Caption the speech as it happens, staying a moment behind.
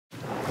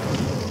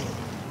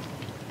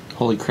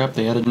Holy crap,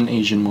 they added an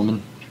Asian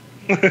woman.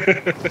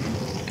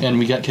 And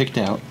we got kicked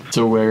out.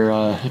 So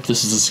if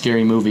this is a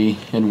scary movie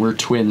and we're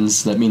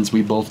twins, that means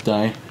we both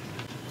die.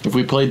 If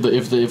we played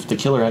if the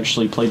killer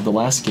actually played the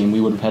last game,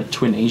 we would have had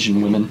twin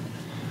Asian women.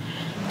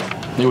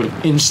 They would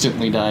have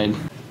instantly died.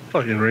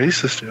 Fucking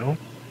racist, yo.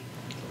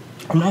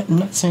 I'm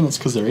not saying it's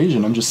because they're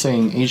Asian. I'm just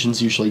saying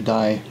Asians usually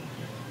die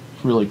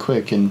really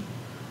quick in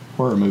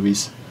horror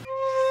movies.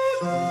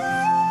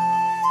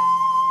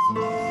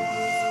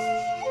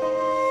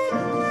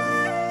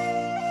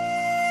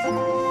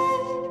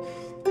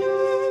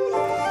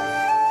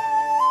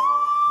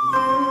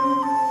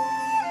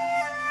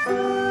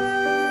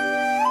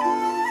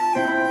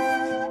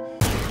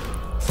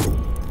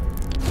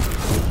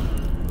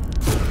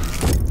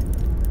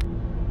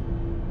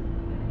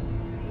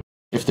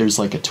 If there's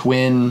like a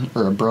twin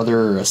or a brother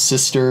or a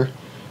sister,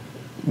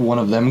 one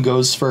of them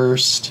goes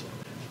first.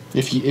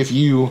 If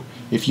you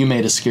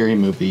made a scary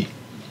movie,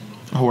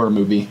 a horror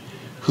movie,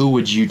 who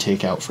would you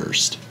take out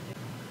first?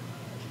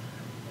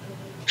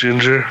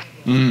 Ginger.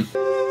 I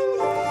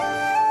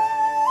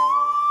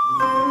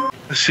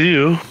see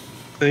you,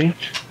 I think.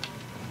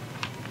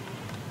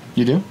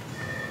 You do?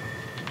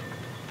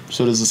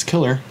 So does this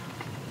killer.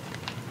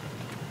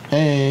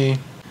 Hey.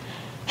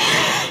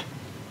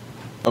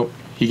 Oh,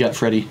 he got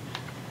Freddy.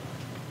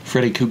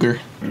 Freddy Cougar.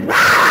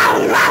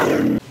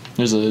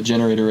 There's a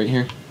generator right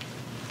here.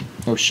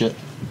 Oh shit.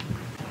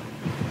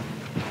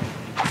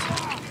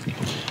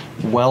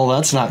 Well,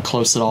 that's not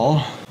close at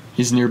all.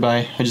 He's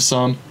nearby. I just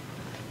saw him.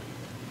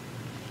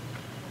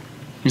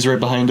 He's right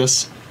behind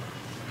us.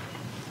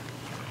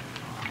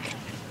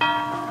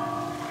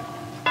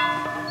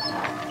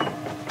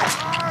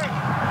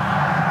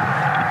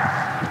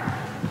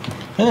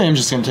 And I'm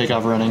just gonna take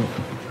off running.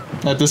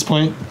 At this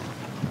point.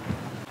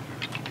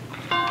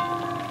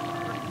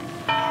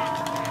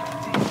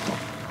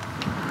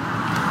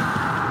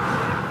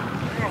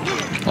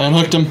 I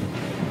unhooked him.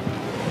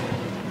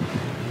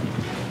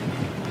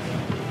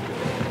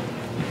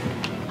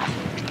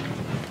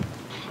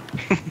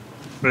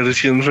 Ready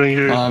skin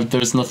finger?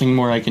 There's nothing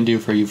more I can do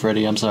for you,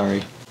 Freddy. I'm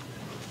sorry.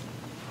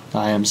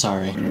 I am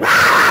sorry.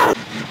 I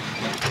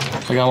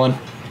got one.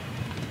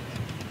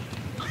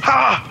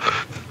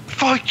 Ha!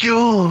 Fuck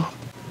you!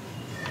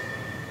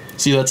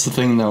 See, that's the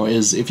thing, though,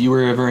 is if you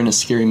were ever in a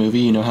scary movie,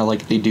 you know how,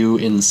 like, they do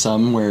in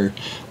some where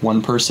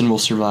one person will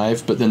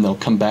survive, but then they'll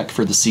come back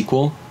for the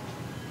sequel?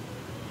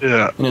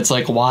 Yeah. And it's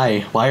like, why?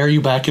 Why are you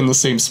back in the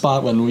same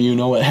spot when you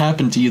know what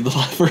happened to you the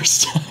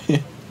first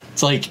time?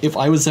 It's like, if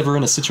I was ever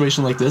in a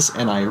situation like this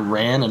and I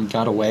ran and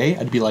got away,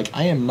 I'd be like,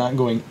 I am not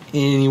going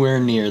anywhere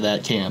near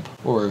that camp.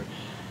 Or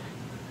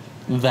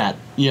that,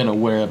 you know,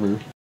 wherever. You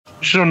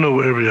don't know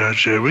where we are,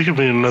 Jay. We could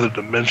be in another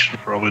dimension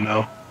for all we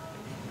know.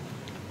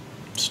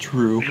 It's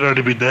true. We could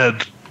already be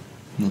dead.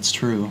 That's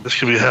true. This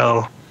could be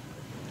hell.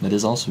 That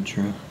is also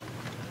true.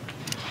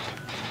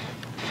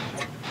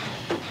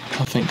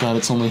 Oh, thank God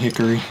it's only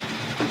Hickory.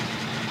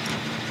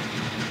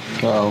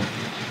 Uh-oh.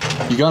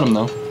 You got him,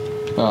 though.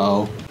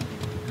 Uh-oh.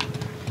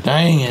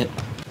 Dang it.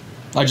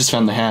 I just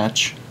found the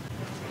hatch.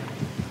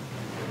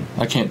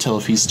 I can't tell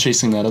if he's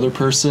chasing that other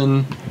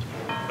person.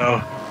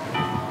 Oh.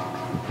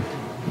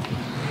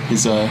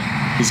 He's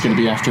gonna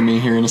be after me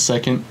here in a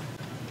second.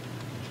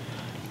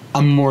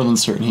 I'm more than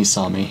certain he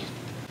saw me.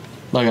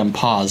 Like, I'm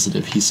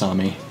positive he saw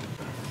me.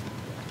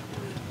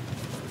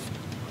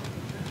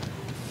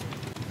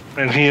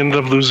 And he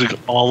ended up losing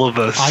all of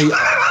us. Like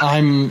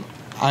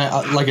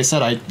I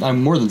said,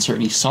 I'm more than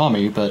certain he saw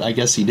me, but I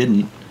guess he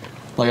didn't.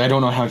 Like, I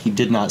don't know how he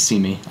did not see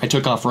me. I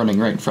took off running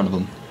right in front of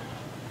him.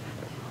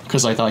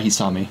 Because I thought he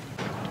saw me.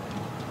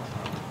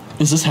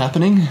 Is this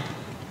happening?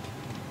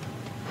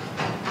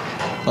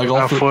 Like,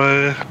 all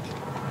halfway.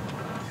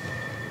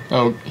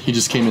 Oh, he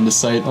just came into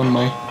sight on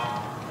my...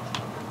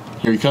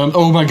 Here he comes.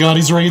 Oh my God,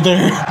 he's right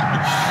there!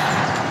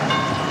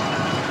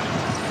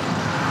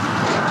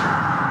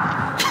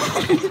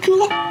 Oh my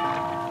God!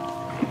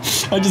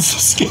 I just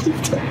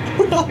escaped.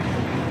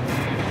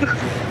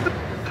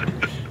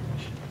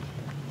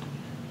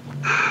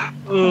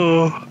 Oh.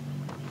 Oh,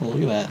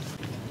 look at that.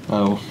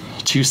 Oh,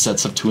 2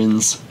 sets of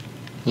twins.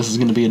 This is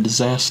gonna be a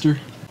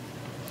disaster.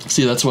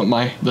 See, that's what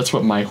my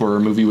horror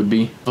movie would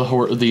be.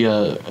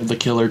 The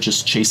killer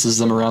just chases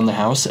them around the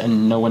house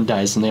and no one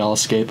dies and they all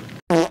escape.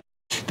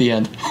 The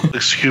end.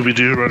 Like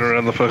Scooby-Doo running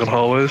around the fucking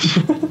hallways.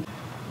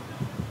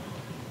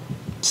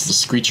 It's the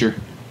Screecher.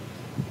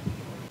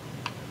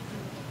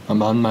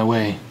 I'm on my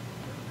way.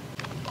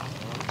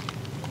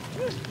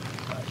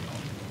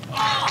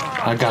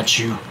 I got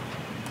you.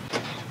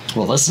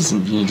 Well, this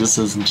isn't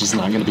just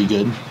not gonna be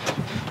good.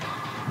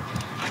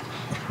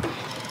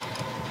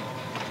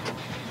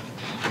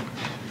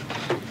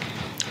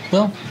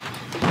 Well,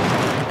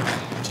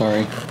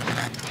 sorry.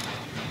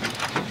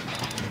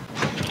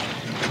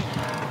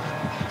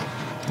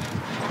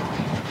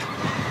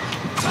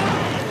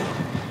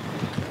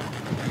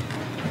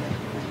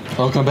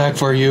 I'll come back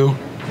for you.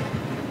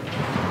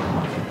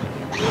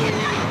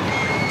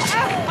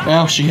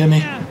 Ow, she hit me.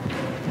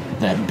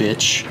 That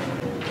bitch.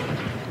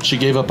 She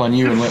gave up on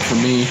you and went for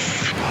me.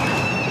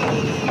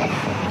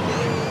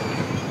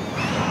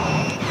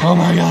 Oh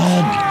my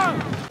god!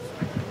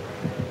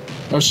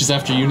 Oh, she's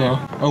after you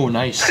now. Oh,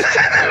 nice.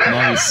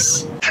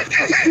 Nice.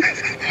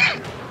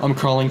 I'm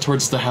crawling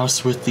towards the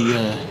house with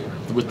the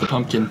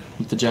pumpkin,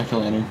 with the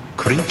jack-o'-lantern.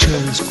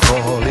 Creatures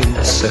crawl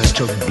in search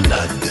of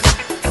blood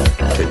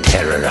to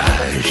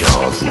terrorize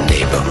your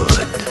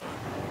neighborhood.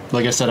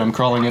 Like I said, I'm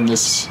crawling in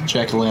this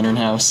jack-o'-lantern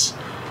house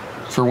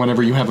for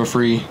whenever you have a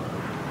free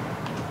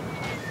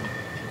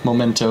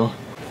memento.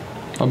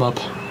 I'm up.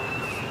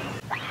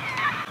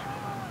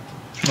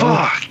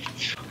 Fuck!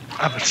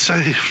 I've been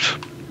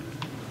saved.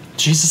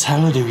 Jesus,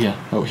 hallelujah.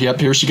 Oh, yep,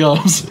 here she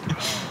goes.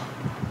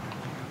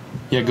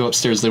 Yeah, go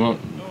upstairs.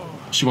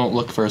 She won't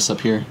look for us up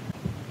here.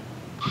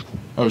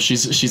 Oh,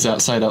 she's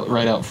outside,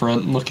 right out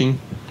front, looking.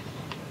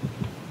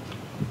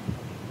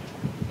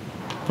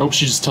 Oh,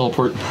 she just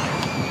teleported.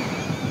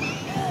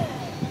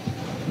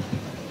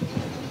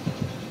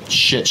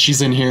 Shit,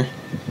 she's in here.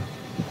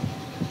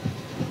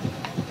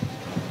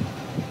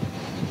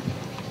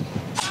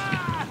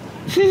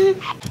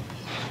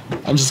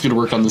 I'm just gonna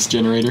work on this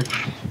generator.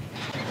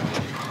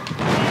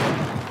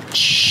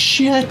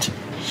 Shit!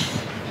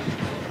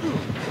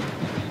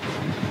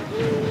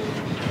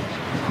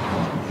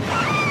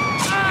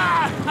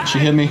 She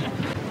hit me.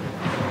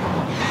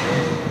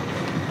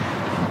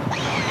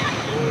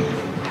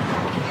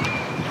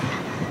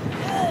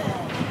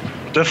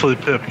 Definitely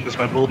Pip, because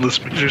my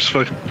boldness meter's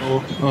fucking low.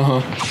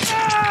 Uh-huh.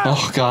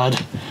 Oh, God.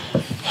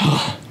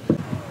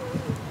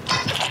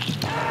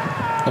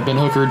 I've been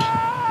hookered.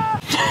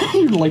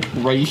 You're like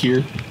right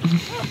here.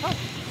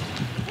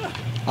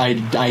 I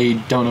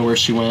don't know where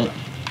she went.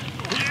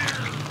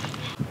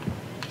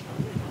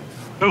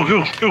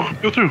 Go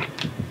through.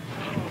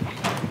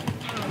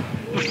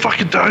 You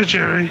fucking die,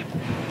 Jerry.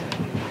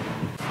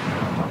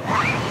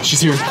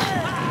 She's here.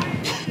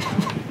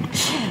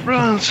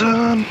 Run,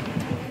 son.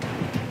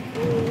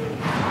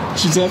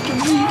 She's after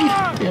me.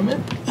 Damn it.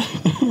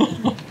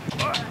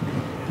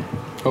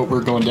 Oh,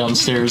 we're going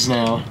downstairs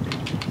now.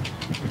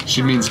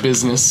 She means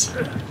business.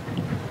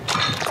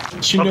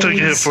 I'll take a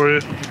hit for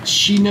you.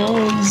 She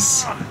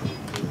knows.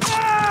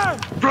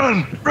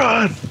 Run!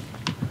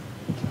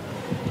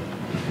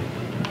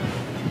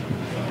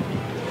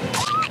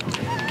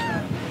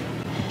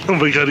 Oh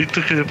my god, he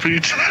took a hit for you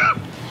too.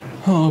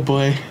 Oh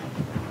boy.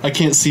 I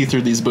can't see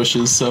through these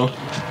bushes, so.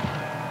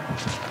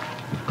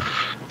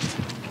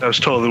 That was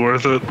totally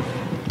worth it.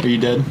 Are you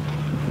dead?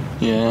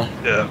 Yeah.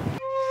 Yeah.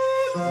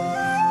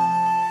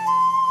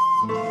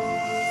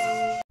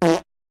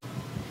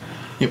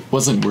 It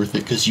wasn't worth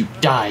it because you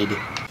died.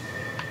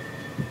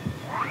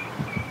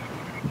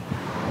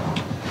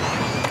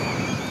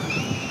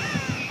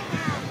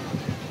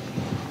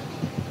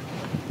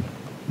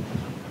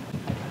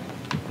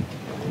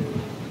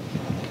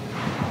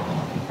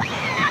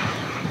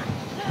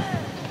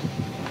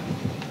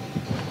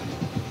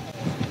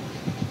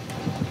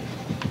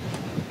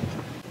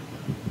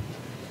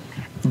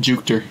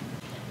 Juked her.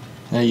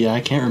 Yeah, I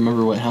can't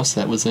remember what house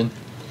that was in.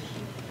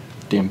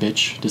 Damn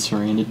bitch,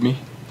 disoriented me.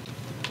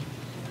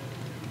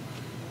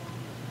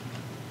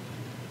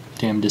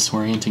 Damn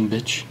disorienting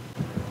bitch.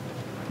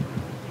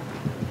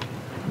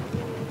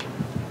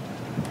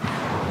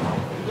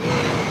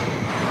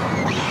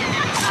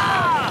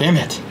 Damn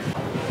it!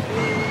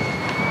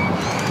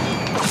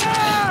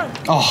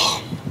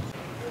 Oh!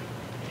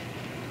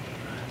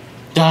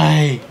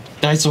 Die!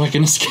 Die so I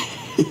can escape!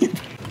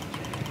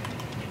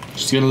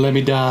 She's gonna let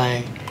me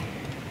die.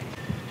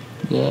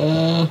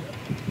 Let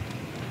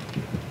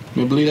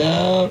me bleed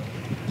out.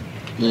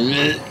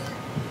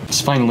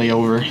 It's finally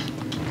over.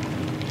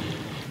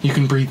 You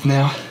can breathe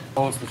now.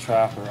 Oh, it's the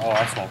trapper. Oh,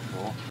 that's not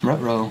cool.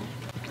 Ruh-roh.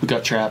 Who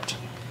got trapped?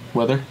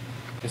 Weather?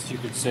 Guess you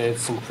could say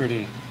it's some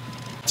pretty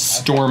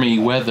Stormy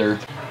weather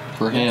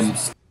for him.